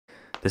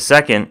The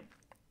second,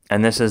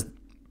 and this is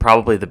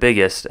probably the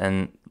biggest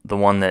and the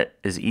one that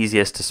is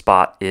easiest to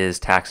spot, is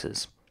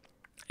taxes.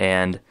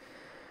 And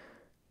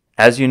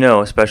as you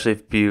know, especially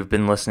if you've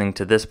been listening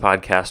to this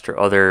podcast or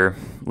other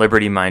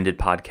liberty-minded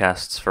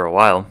podcasts for a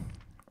while,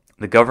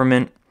 the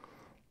government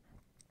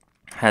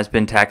has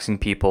been taxing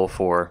people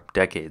for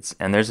decades,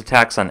 and there's a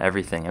tax on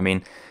everything. I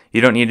mean,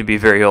 you don't need to be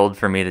very old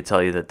for me to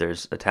tell you that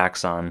there's a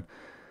tax on,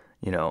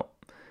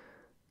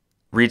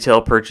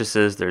 retail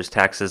purchases, there's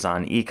taxes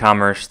on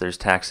e-commerce, there's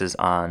taxes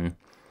on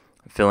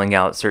filling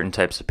out certain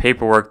types of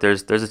paperwork,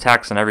 there's a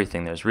tax on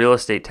everything. There's real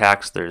estate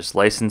tax, there's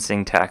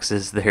licensing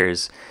taxes,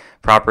 there's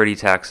property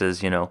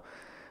taxes,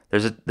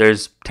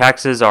 there's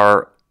taxes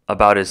are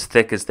about as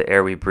thick as the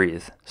air we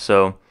breathe.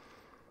 So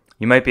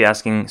you might be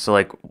asking, so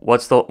like,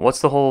 what's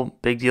the whole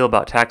big deal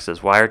about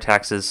taxes? Why are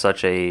taxes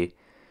such a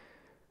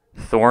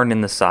thorn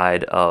in the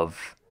side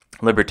of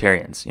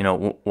libertarians?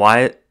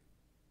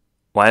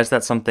 Why is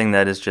that something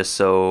that is just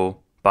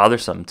so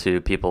bothersome to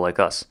people like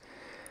us?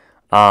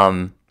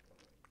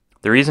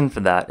 The reason for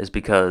that is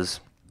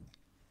because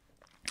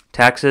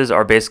taxes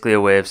are basically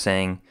a way of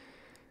saying,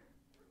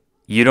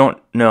 you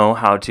don't know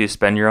how to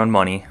spend your own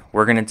money.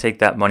 We're going to take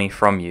that money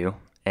from you,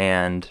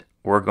 and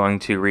we're going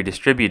to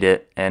redistribute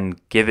it and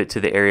give it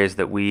to the areas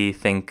that we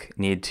think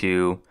need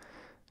to,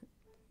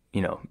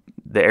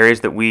 the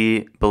areas that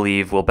we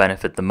believe will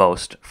benefit the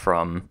most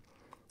from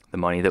the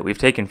money that we've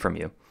taken from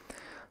you.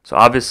 So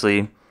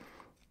obviously,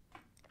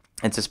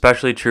 it's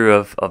especially true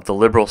of the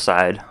liberal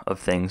side of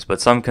things,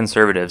 but some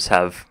conservatives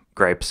have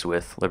gripes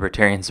with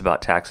libertarians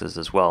about taxes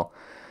as well.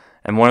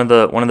 And one of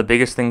the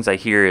biggest things I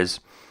hear is,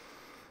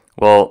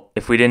 well,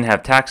 if we didn't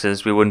have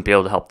taxes, we wouldn't be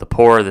able to help the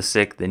poor, the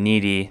sick, the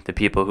needy, the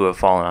people who have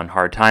fallen on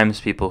hard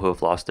times, people who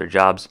have lost their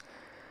jobs.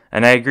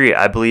 And I agree.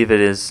 I believe it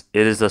is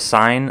a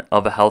sign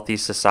of a healthy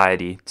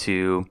society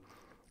to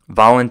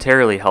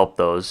voluntarily help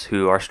those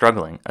who are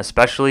struggling,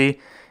 especially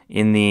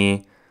in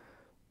the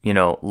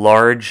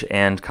large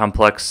and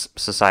complex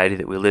society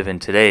that we live in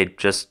today.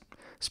 Just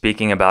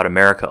speaking about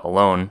America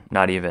alone,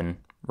 not even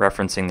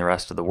referencing the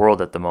rest of the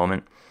world at the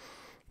moment.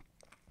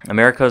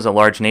 America is a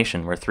large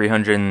nation. We're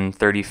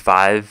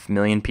 335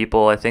 million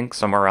people, I think,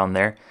 somewhere around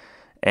there.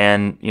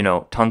 And,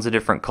 tons of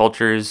different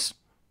cultures,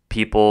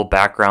 people,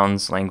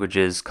 backgrounds,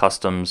 languages,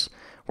 customs.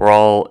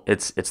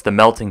 It's the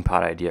melting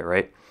pot idea,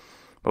 right?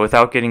 But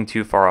without getting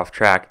too far off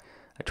track,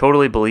 I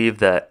totally believe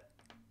that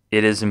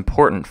it is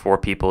important for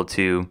people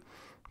to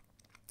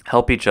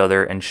help each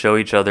other and show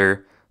each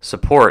other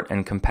support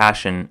and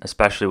compassion,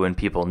 especially when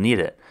people need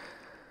it.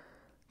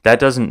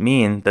 That doesn't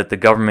mean that the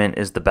government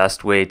is the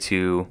best way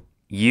to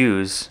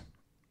use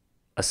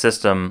a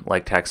system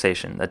like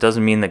taxation. That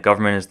doesn't mean that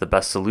government is the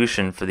best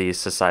solution for these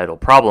societal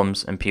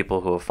problems and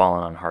people who have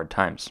fallen on hard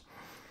times.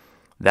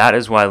 That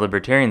is why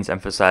libertarians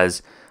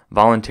emphasize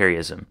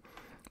voluntarism.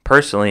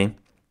 Personally,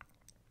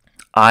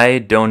 I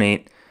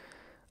donate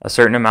a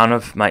certain amount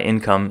of my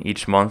income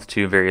each month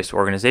to various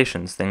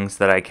organizations, things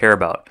that I care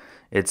about.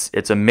 It's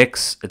a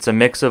mix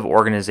of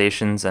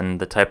organizations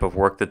and the type of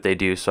work that they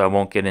do, so I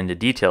won't get into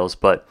details,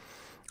 but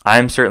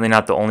I'm certainly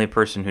not the only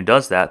person who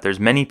does that. There's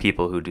many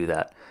people who do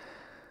that.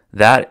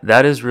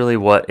 That is really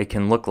what it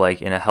can look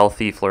like in a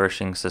healthy,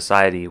 flourishing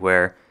society,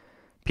 where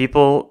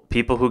people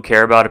who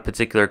care about a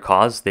particular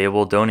cause, they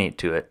will donate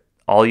to it.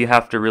 All you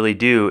have to really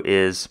do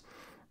is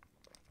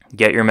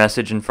get your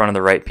message in front of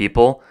the right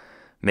people,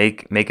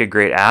 make a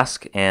great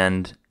ask,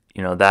 and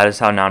that is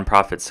how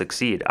nonprofits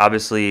succeed.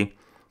 Obviously,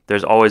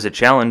 there's always a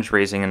challenge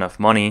raising enough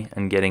money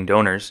and getting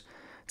donors.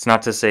 It's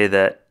not to say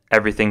that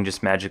everything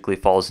just magically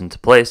falls into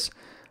place,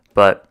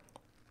 but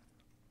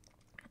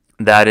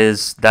that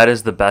is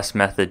the best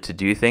method to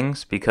do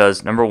things,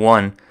 because number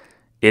one,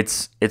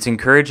 it's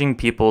encouraging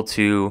people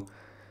to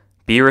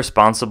be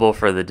responsible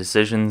for the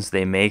decisions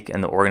they make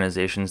and the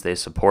organizations they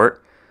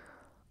support.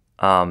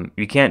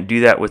 You can't do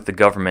that with the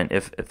government.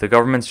 If the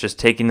government's just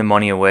taking the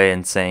money away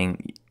and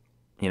saying,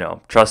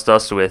 trust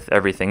us with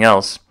everything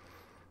else,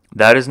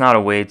 that is not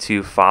a way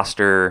to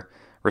foster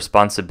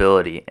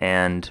responsibility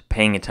and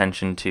paying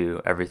attention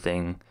to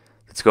everything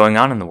that's going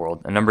on in the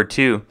world. And number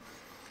two,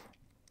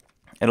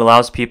 it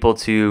allows people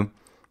to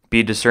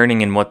be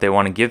discerning in what they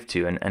want to give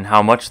to and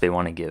how much they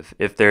want to give.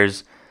 If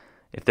there's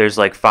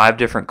like 5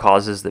 different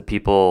causes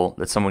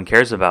that someone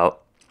cares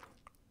about,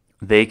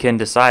 they can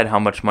decide how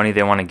much money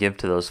they want to give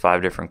to those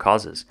 5 different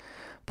causes.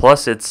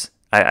 Plus,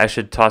 I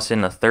should toss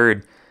in a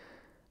third.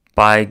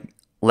 By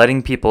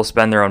letting people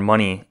spend their own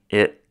money,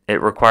 it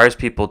requires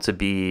people to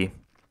be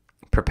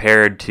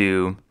prepared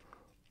to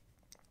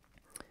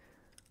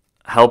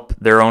help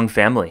their own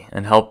family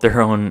and help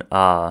their own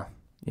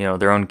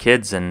their own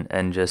kids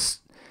and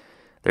just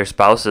their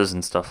spouses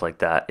and stuff like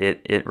that.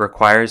 It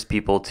requires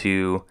people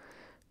to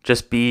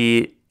just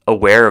be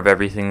aware of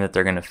everything that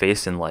they're going to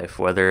face in life,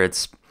 whether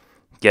it's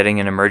getting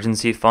an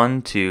emergency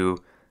fund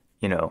to,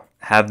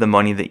 have the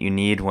money that you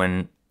need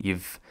when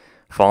you've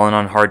fallen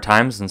on hard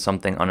times and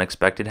something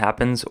unexpected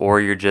happens, or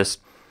you're just,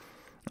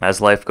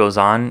 as life goes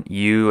on,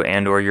 you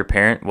and or your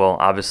parent, well,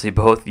 obviously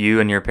both you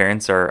and your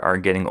parents are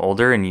getting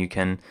older, and you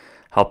can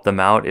help them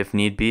out if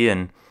need be,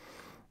 and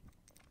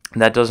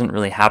that doesn't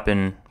really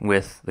happen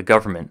with the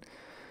government.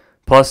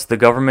 Plus, the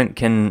government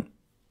can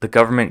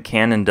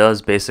and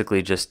does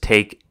basically just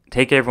take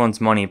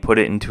everyone's money, put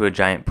it into a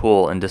giant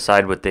pool, and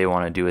decide what they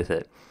want to do with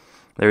it.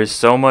 There is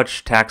so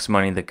much tax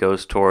money that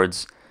goes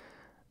towards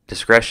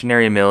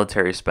discretionary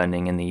military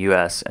spending in the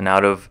U.S., and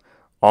out of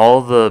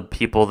all the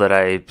people that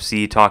I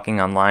see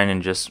talking online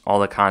and just all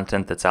the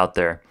content that's out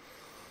there,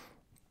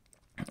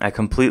 I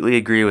completely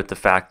agree with the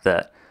fact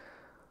that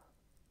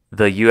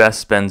the U.S.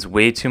 spends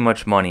way too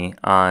much money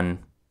on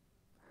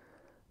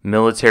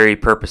military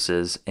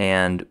purposes,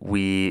 and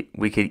we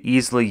could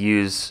easily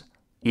use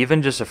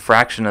even just a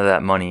fraction of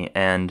that money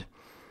and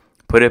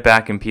put it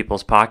back in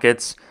people's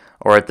pockets,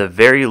 or at the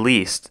very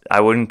least,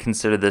 I wouldn't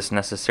consider this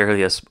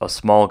necessarily a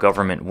small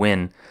government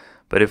win,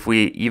 but if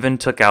we even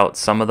took out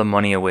some of the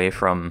money away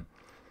from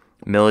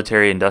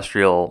military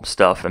industrial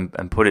stuff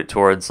and put it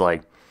towards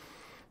like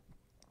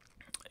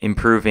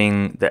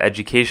improving the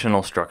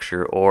educational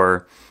structure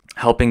or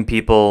helping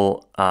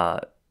people,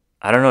 I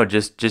don't know,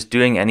 just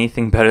doing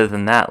anything better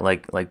than that,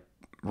 like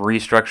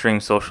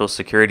restructuring Social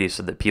Security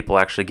so that people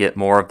actually get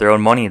more of their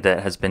own money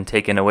that has been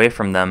taken away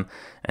from them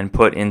and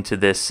put into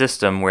this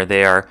system where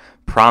they are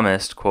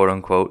promised, quote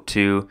unquote,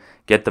 to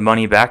get the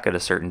money back at a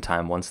certain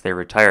time once they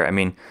retire. I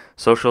mean,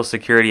 Social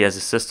Security as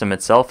a system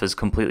itself is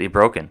completely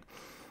broken.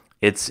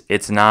 I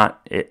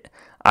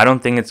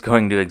don't think it's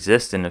going to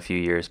exist in a few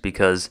years,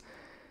 because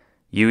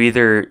you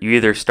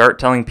either start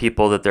telling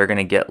people that they're going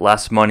to get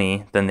less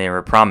money than they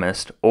were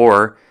promised,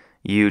 or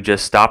you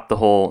just stop the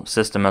whole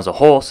system as a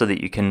whole so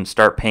that you can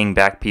start paying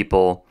back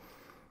people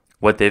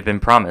what they've been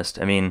promised.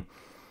 I mean,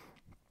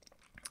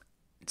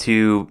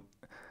 to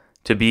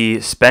be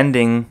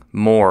spending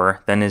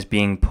more than is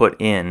being put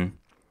in,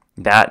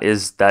 that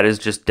is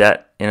just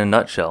debt in a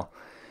nutshell.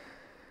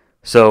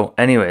 So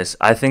anyways,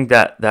 I think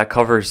that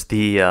covers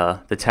the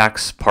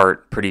tax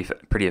part pretty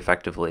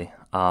effectively.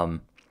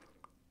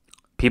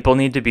 People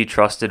need to be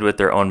trusted with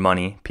their own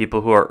money.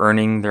 People who are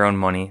earning their own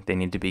money, they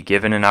need to be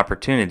given an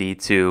opportunity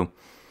to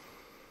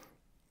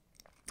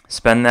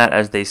spend that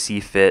as they see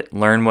fit,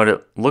 learn what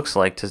it looks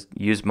like to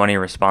use money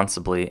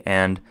responsibly,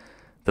 and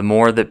the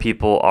more that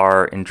people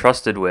are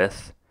entrusted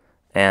with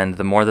and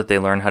the more that they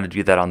learn how to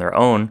do that on their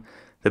own,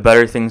 the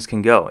better things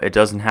can go. It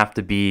doesn't have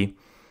to be,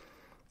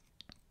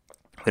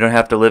 we don't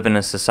have to live in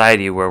a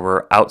society where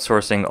we're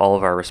outsourcing all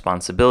of our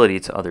responsibility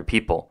to other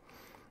people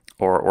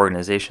or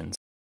organizations.